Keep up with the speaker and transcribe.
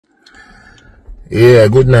Yeah,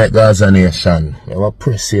 good night, Gaza Nation. We have a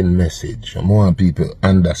pressing message. I want people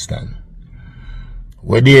understand.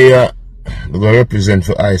 Where they are, we going to represent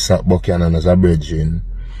for Isaac Buchanan as a bridging.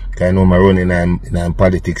 Because I know I'm running in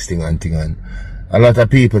politics thing and thing. And a lot of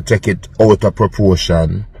people take it out of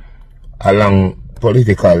proportion along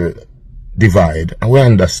political divide. And we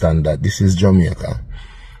understand that this is Jamaica.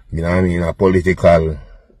 You know what I mean? A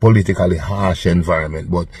politically harsh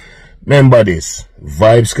environment. But remember this,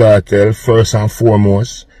 Vybz Kartel, first and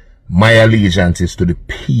foremost, my allegiance is to the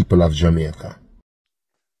people of Jamaica.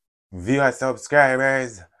 Viewer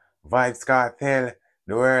subscribers, Vybz Kartel,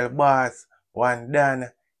 the world boss, one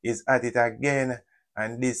Dan, is at it again,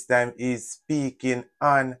 and this time he's speaking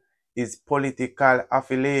on his political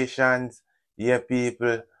affiliations. Yeah,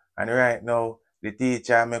 people, and right now, the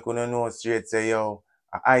teacher make you know straight say, yo,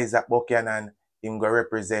 Isaac Buchanan, him go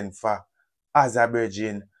represent for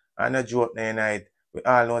Azerbaijan. And a joke night, we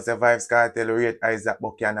all know say Vybz Kartel rate Isaac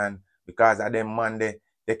Buchanan because of them Monday,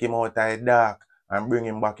 take him out of the dark and bring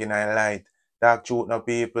him back in the light. Talk truth now,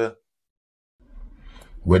 people.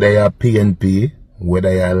 Whether you're PNP,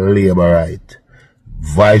 whether you're Labour right,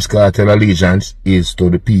 Vybz Kartel allegiance is to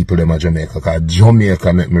the people of Jamaica, because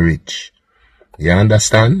Jamaica make me rich. You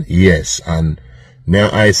understand? Yes. And me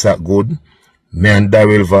and Isaac good, me and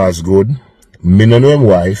Vybz good. Me no know him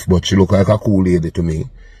wife, but she look like a cool lady to me.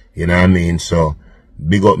 You know what I mean? So,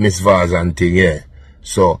 big up Miss Vybz and thing, yeah.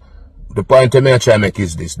 So, the point I try to make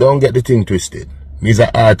is this. Don't get the thing twisted. Me's an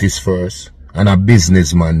artist first, and a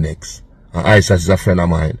businessman next. And Isaac is a friend of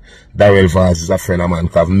mine. Vybz is a friend of mine,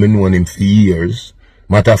 because I know him for years.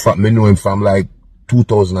 Matter of fact, I know him from like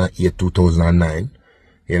 2008, 2009.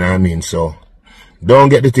 You know what I mean? So, don't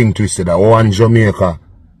get the thing twisted. I want Jamaica,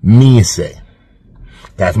 me say.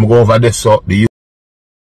 If I go over this, so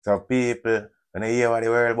people, when I hear what the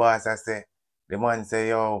world boss I say, the man say,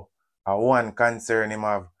 yo, I want concern him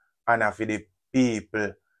have honor for the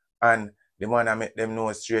people. And the man I make them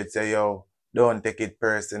know straight say, yo, don't take it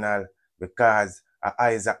personal, because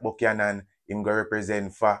Isaac Buchanan him go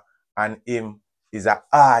represent for, and him is an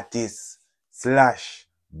artist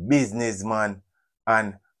 / businessman,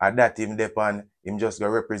 and at that him depend, him just go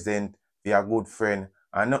represent for a good friend,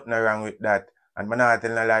 and nothing wrong with that. And I'm not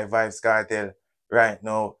telling a lie, Vybz Kartel, right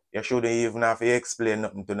now, you shouldn't even have to explain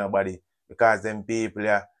nothing to nobody, because them people,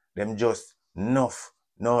 yeah, them just enough,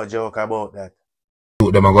 no joke about that. The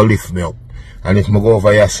youth them are going to lift me up. And if I go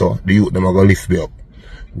over here, so, the youth them are going to lift me up.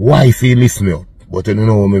 Why if he lift me up? But you don't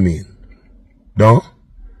know what I mean. No?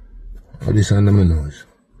 For this under my nose.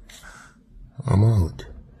 I'm out.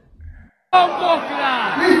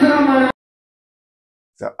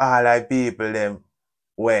 So all I people them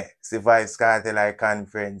where see Vybz Kartel like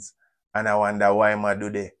conference, and I wonder why I do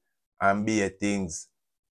they and be things.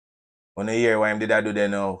 When I hear why I did I do they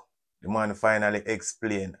now, the man finally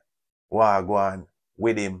explain what go on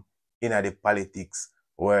with him in the politics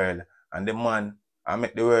world. And the man, I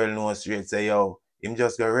make the world know straight say, yo, him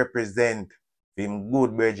just go represent him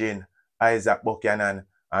good virgin Isaac Buchanan,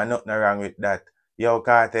 and nothing wrong with that. Yo,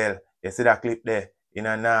 Kartel, you see that clip there? In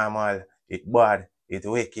a normal, it bad, it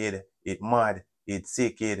wicked, it mad, it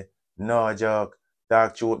sicked, no joke.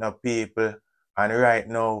 Talk truth now, people. And right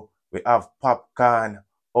now, we have popcorn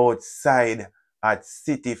outside at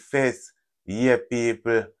City Fest. Yeah,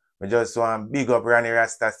 people. We just want big up Ronnie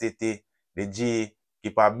Rasta City. The G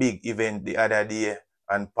keep a big event the other day,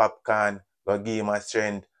 and popcorn go give him a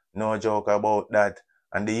strength. No joke about that.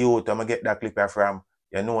 And the youth, I'm gonna get that clip from.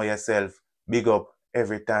 You know yourself. Big up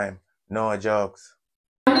every time. No jokes.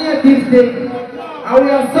 And we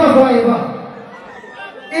are survivor.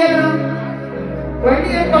 When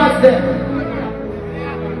he got there,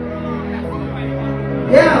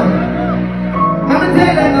 yeah, I'm gonna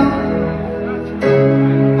tell you now.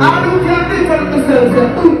 I don't care if I'm myself.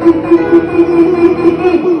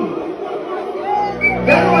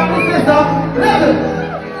 You know what this is, though? Listen.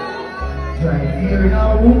 Right here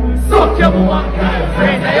now. Suck your one guy,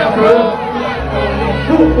 friend, I am bro.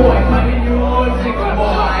 Two boy, money, you all sick of boy.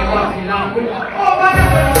 I want to laugh with you. Oh, my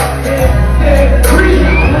God.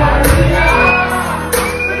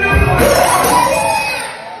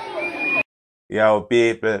 Yo,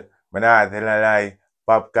 people, I'm not telling a lie.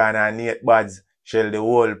 Popcorn and Vybz shell the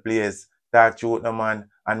whole place. Talk truth, no man.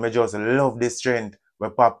 And I just love the strength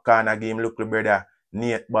where Popcorn a give him little brother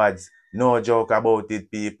Vybz. No joke about it,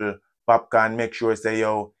 people. Popcorn make sure say,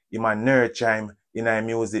 yo, him a nurture him in a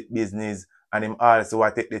music business. And him also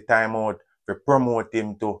take the time out to promote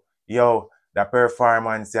him too. Yo, the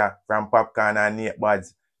performance yeah, from Popcorn and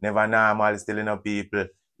Vybz never normal still in people.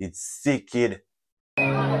 It's sick, kid.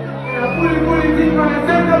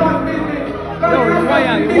 Yo, you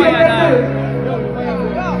wire now.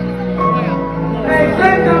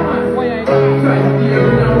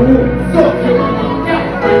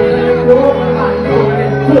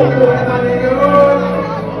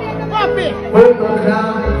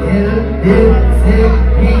 What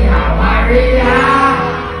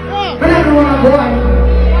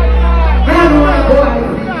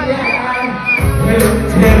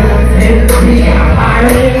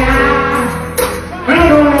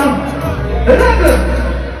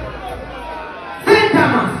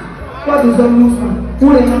is the movement?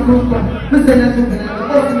 Who is the movement? Listen to the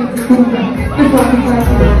ultimate movement. The fucking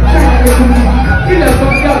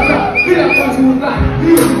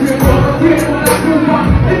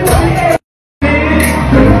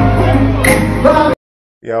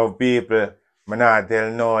Yo, people, I not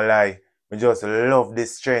tell no lie. I just love the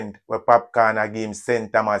strength where Popcorn a give him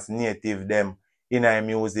St. Thomas native them in a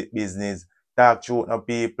music business. Talk truth no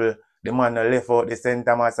people. The man no left out the St.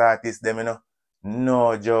 Thomas artist them, you know.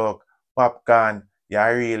 No joke. Popcorn,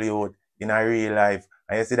 you're really out in a real life.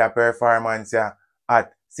 And you see that performance yeah,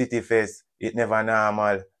 at City Fest, it never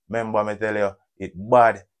normal. Remember me tell you, it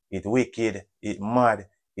bad, it wicked, it mad,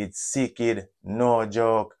 it sicked, no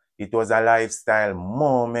joke. It was a lifestyle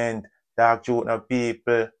moment. Talk truth no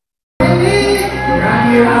people.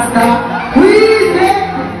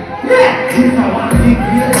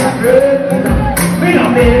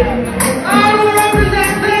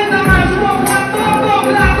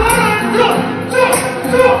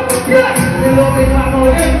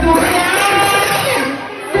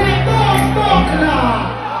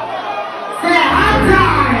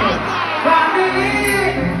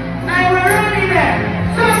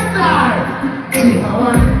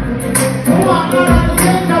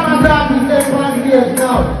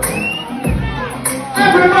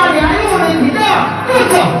 Everybody, I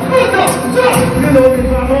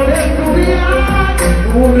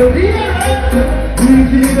want to be there.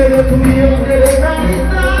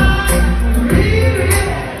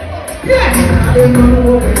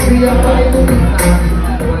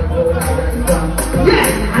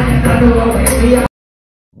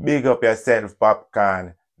 Big up yourself,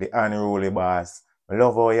 Popcorn, the unruly boss. I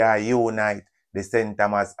love how you unite the St.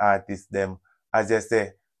 Thomas artists them. As you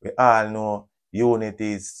say, we all know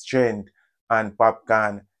unity is strength, and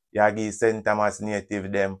Popcorn, you give St. Thomas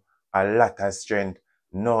native them a lot of strength.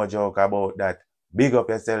 No joke about that. Big up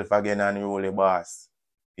yourself again, unruly boss.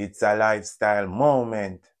 It's a lifestyle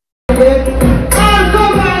moment.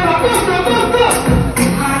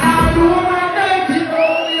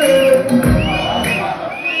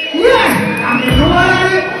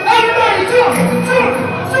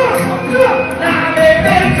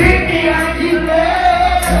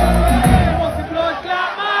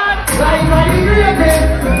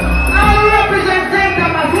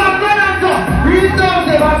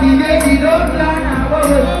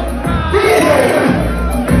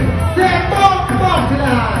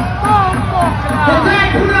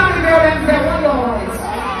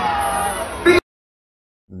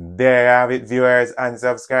 There you have it, viewers and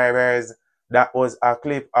subscribers. That was a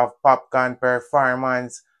clip of Popcorn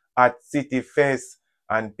performance at City Fest.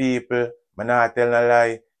 And people, I not tell no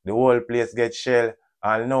lie, the whole place get shell.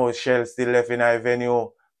 And no shell still left in our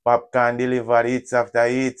venue. Popcorn delivered hits after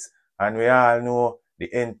hits. And we all know the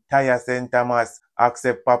entire St. Thomas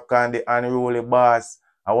accept Popcorn the unruly boss.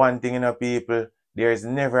 And one thing in the people, there is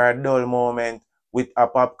never a dull moment with a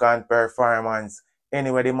Popcorn performance.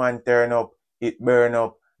 Anyway the man turn up, it burn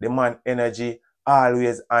up. The man energy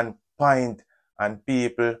always on point. And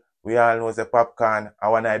people, we all know the Popcorn I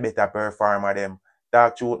want a better performer them.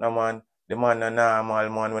 Talk truth no man, the man a normal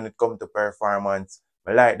man when it come to performance.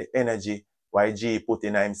 I like the energy YG put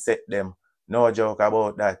in him set them. No joke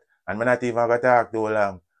about that. And I'm not even gonna talk too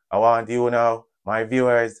long. I want you now, my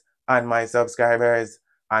viewers and my subscribers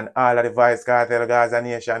and all of the Vybz Kartel Gaza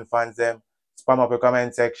Nation fans them, spam up the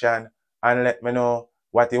comment section and let me know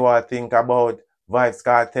what you all think about Vybz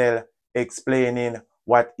Kartel explaining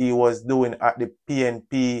what he was doing at the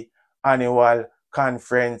PNP annual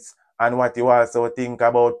conference and what you also think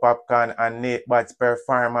about Popcorn and Nate Bad's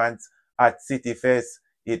performance at City Fest.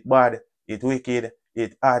 It bad, it wicked,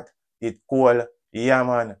 it hot, it cool. Yeah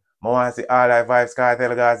man, I want to see all of Vybz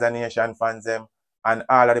Kartel Gaza Nation fans them and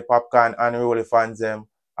all of the Popcorn unruly fans them.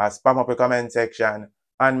 Spam up the comment section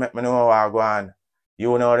and make me know how I go on.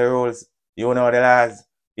 You know the rules, you know the laws.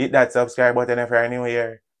 Hit that subscribe button if you're new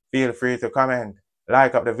here. Feel free to comment,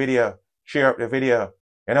 like up the video, share up the video.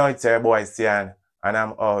 You know it's your boy Sian, and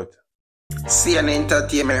I'm out. CN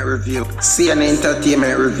Entertainment Review. CN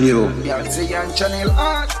Entertainment Review. Yeah, CN Channel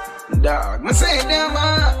Art. Dog, me say them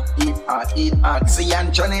eat art.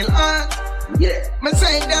 CN Channel Art. Yeah, me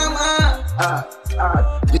say them art.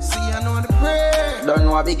 CN on the prayer. Don't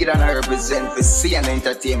know how big than I represent for CNN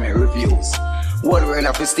Entertainment Reviews. What world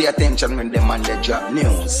have to stay attention when them on the drop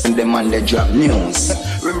news.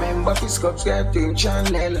 Remember to subscribe to the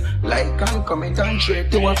channel, like and comment and share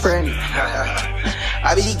to a friend.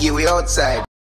 I be give you outside.